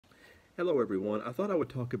Hello, everyone. I thought I would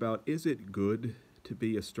talk about, is it good to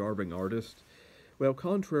be a starving artist? Well,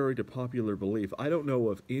 contrary to popular belief, I don't know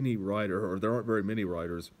of any writer, or there aren't very many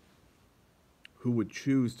writers, who would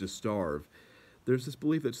choose to starve. There's this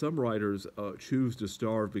belief that some writers choose to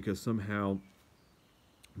starve because somehow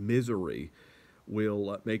misery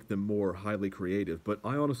will make them more highly creative. But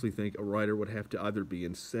I honestly think a writer would have to either be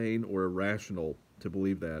insane or irrational to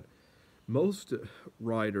believe that. Most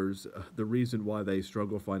writers, the reason why they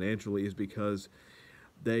struggle financially is because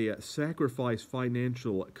they sacrifice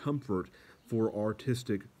financial comfort for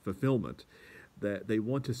artistic fulfillment. That they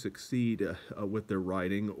want to succeed with their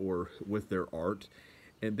writing or with their art,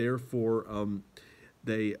 and therefore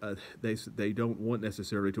they don't want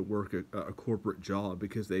necessarily to work a corporate job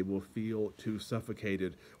because they will feel too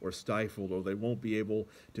suffocated or stifled, or they won't be able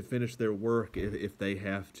to finish their work if they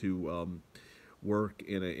have to work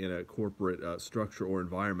in a corporate structure or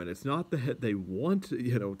environment. It's not that they want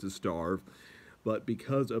to starve, but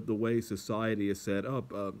because of the way society is set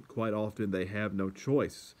up, quite often they have no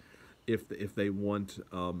choice if they want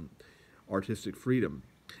artistic freedom.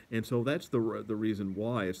 And so that's the reason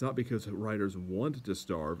why. It's not because writers want to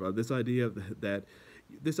starve. This idea that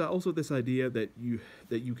this idea that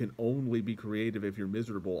you can only be creative if you're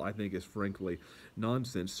miserable, I think, is frankly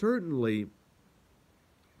nonsense. Certainly,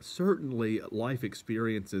 life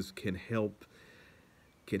experiences can help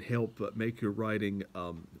make your writing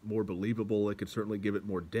more believable. It can certainly give it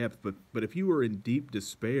more depth. But if you are in deep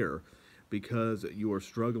despair because you are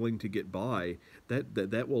struggling to get by,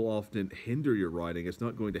 that will often hinder your writing. It's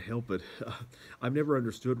not going to help it. I've never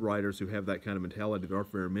understood writers who have that kind of mentality. There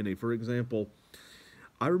aren't very many. For example,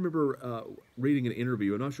 I remember reading an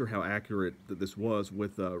interview. I'm not sure how accurate that this was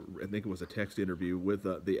with. I think it was a text interview with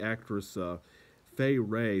the actress Fay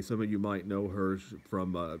Ray. Some of you might know her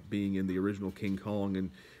from being in the original King Kong,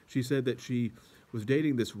 and she said that she was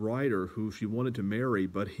dating this writer who she wanted to marry,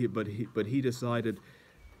 but he decided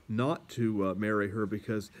not to marry her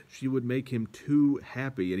because she would make him too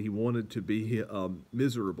happy, and he wanted to be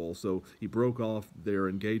miserable. So he broke off their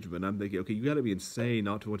engagement. I'm thinking, okay, you got to be insane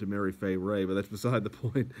not to want to marry Fay Ray, but that's beside the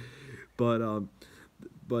point. But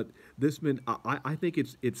but this meant I think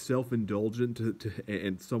it's self indulgent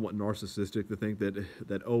and somewhat narcissistic to think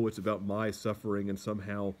that oh, it's about my suffering, and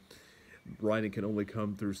somehow writing can only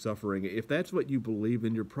come through suffering. If that's what you believe,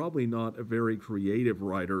 then you're probably not a very creative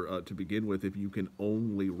writer to begin with, if you can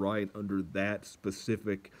only write under that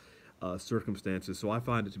specific circumstances. So I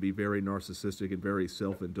find it to be very narcissistic and very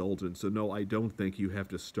self indulgent. So, no, I don't think you have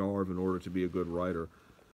to starve in order to be a good writer.